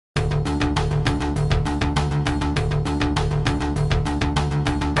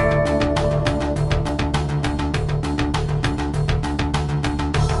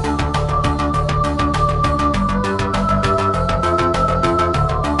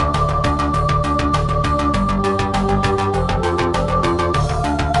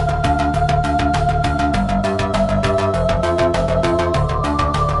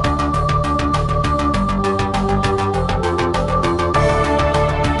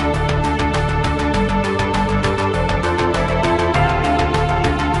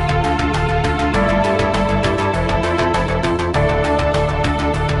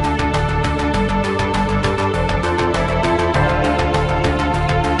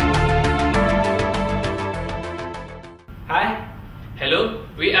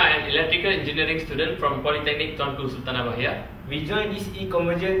electrical engineering student from Polytechnic Tuanku Sultanah Bahia. We joined this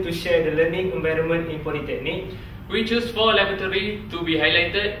e-convergence to share the learning environment in Polytechnic. We choose 4 laboratories to be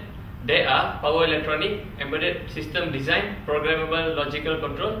highlighted. They are Power Electronic, Embedded System Design, Programmable Logical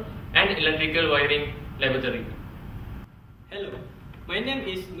Control, and Electrical Wiring Laboratory. Hello, my name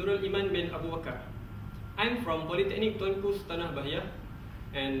is Nurul Iman bin Abu Bakar. I'm from Polytechnic Tuanku Sultanah Bahia,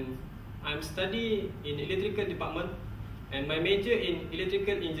 and I'm studying in electrical department and my major in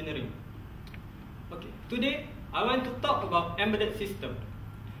electrical engineering. Okay, today I want to talk about embedded system.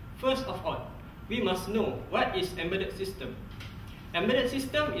 First of all, we must know what is embedded system. Embedded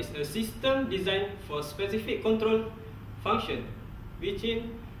system is a system designed for specific control function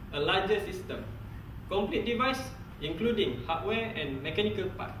within a larger system. Complete device including hardware and mechanical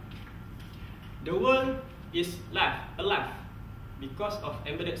part. The world is alive because of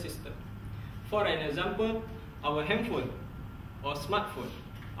embedded system. For an example, our handphone or smartphone,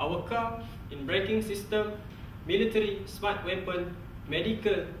 our car in braking system, military smart weapon,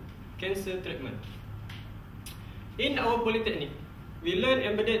 medical, cancer treatment. In our polytechnic, we learn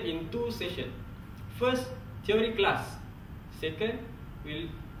embedded in 2 sessions. First, theory class. Second, we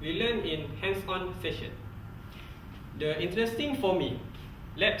learn in hands-on session. The interesting for me,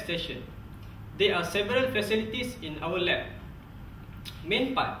 lab session. There are several facilities in our lab.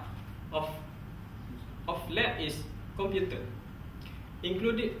 Main part of lab is computer,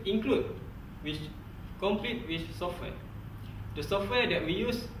 include complete with software. The software that we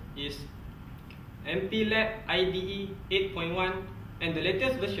use is MPLAB IDE 8.1 and the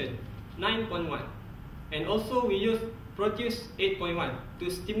latest version 9.1, and also we use Proteus 8.1 to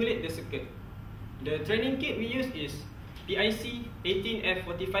stimulate the circuit. The training kit we use is PIC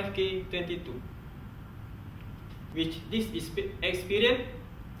 18F45K22, which this is experience,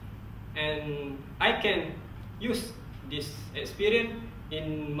 and I can use this experience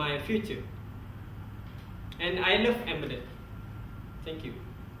in my future. And I love embedded. Thank you.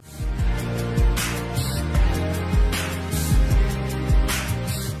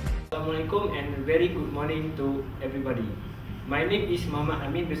 Assalamualaikum and very good morning to everybody. My name is Muhammad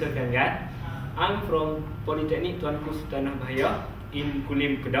Amin bin Sultan. I'm from Polytechnic Tuanku Sultanah Bahia in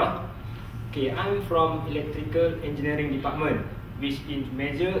Kulim, Kedah. Okay, I'm from Electrical Engineering Department, which is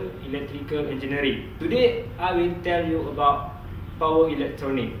major electrical engineering. Today, I will tell you about power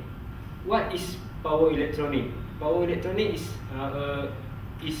electronic. What is power electronic? Power electronic is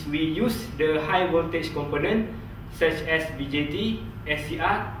we use the high voltage component such as BJT,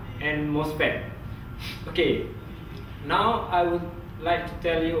 SCR, and MOSFET. Okay, now I would like to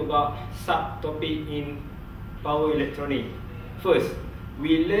tell you about subtopic in power electronic. First,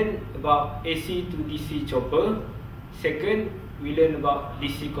 we learn about AC to DC chopper. Second, we learn about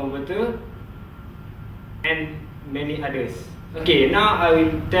DC converter and many others. Okay, now I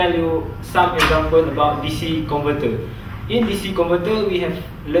will tell you some example about DC converter. In DC converter, we have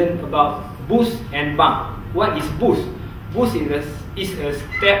learned about boost and bump. What is boost? Boost is a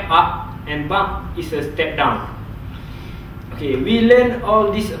step up and bump is a step down. Okay, we learn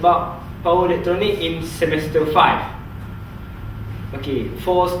all this about power electronic in semester 5. Okay,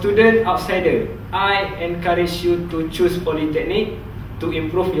 for student outsider, I encourage you to choose Polytechnic to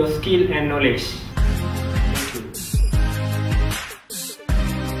improve your skill and knowledge.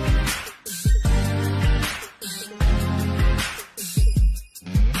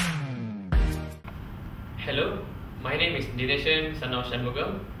 Hello, my name is Dineshan Sanau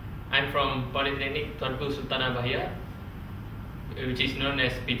Shanmugam. I'm from Polytechnic Tuanku Sultanah Bahia, which is known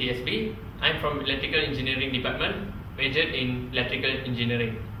as PTSB. I'm from Electrical Engineering Department, majored in Electrical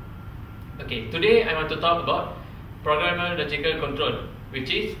Engineering. Okay, today I want to talk about Programmable Logical Control,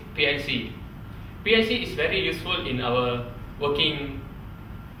 which is PLC. PLC is very useful in our working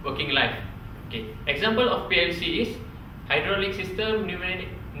life. Okay, example of PLC is hydraulic system,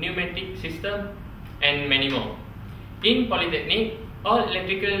 pneumatic system, and many more. In Polytechnic, all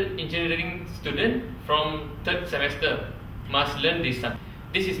electrical engineering students from 3rd semester must learn this subject.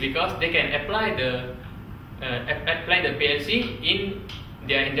 This is because they can apply the PLC in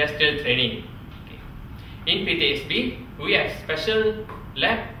their industrial training. Okay. In PTSB, we have special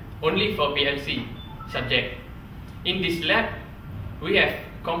lab only for PLC subject. In this lab, we have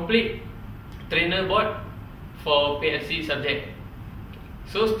complete trainer board for PLC subject.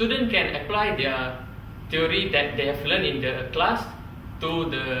 So students can apply their theory that they have learned in the class to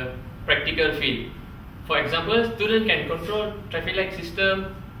the practical field. For example, students can control traffic light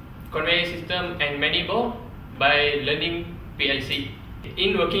system, conveyor system, and many more by learning PLC.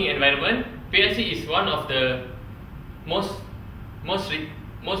 In working environment, PLC is one of the most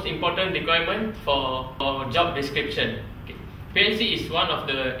important requirement for job description. Okay. PLC is one of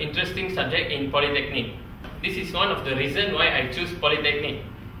the interesting subject in Polytechnic. This is one of the reason why I choose Polytechnic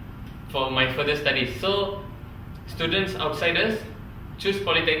for my further studies. So, students outsiders, choose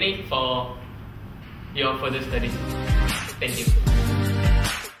Polytechnic for your further studies. Thank you.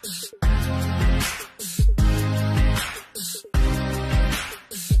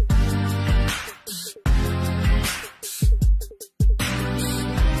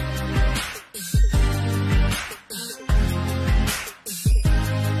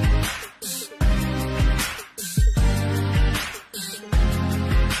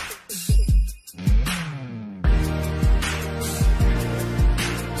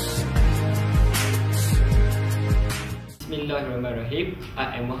 Bismillahirrahmanirrahim.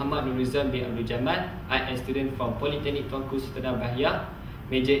 I am Muhammad Nurizam bin Abdul Jamal. I am student from Polytechnic Tuanku Sultanah Bahiyah,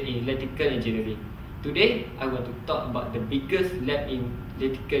 major in electrical engineering. Today, I want to talk about the biggest lab in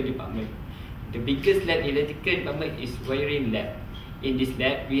electrical department. The biggest lab in electrical department is wiring lab. In this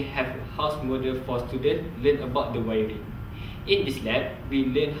lab, we have a house model for students learn about the wiring. In this lab, we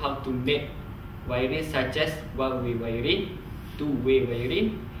learn how to make wiring such as one-way wiring, two-way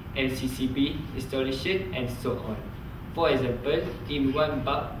wiring, MCCB installation, and so on. For example, in one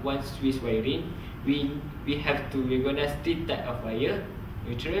bulb, one switch wiring, we have to recognize three types of wire: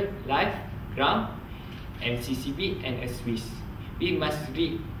 neutral, live, ground, MCCB, and a switch. We must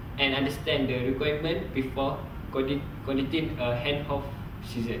read and understand the requirement before conducting a hand-off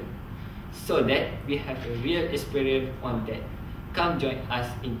season, so that we have a real experience on that. Come join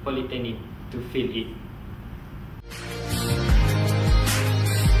us in Polytechnic to feel it.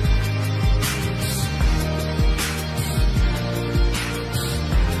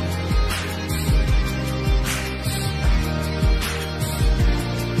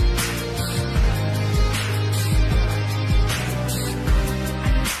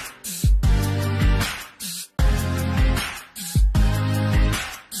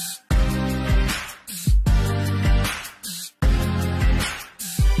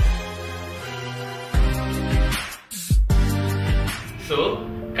 So,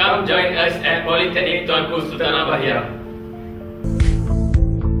 come join us at Polytechnic Tuanku Sultanah Bahiyah.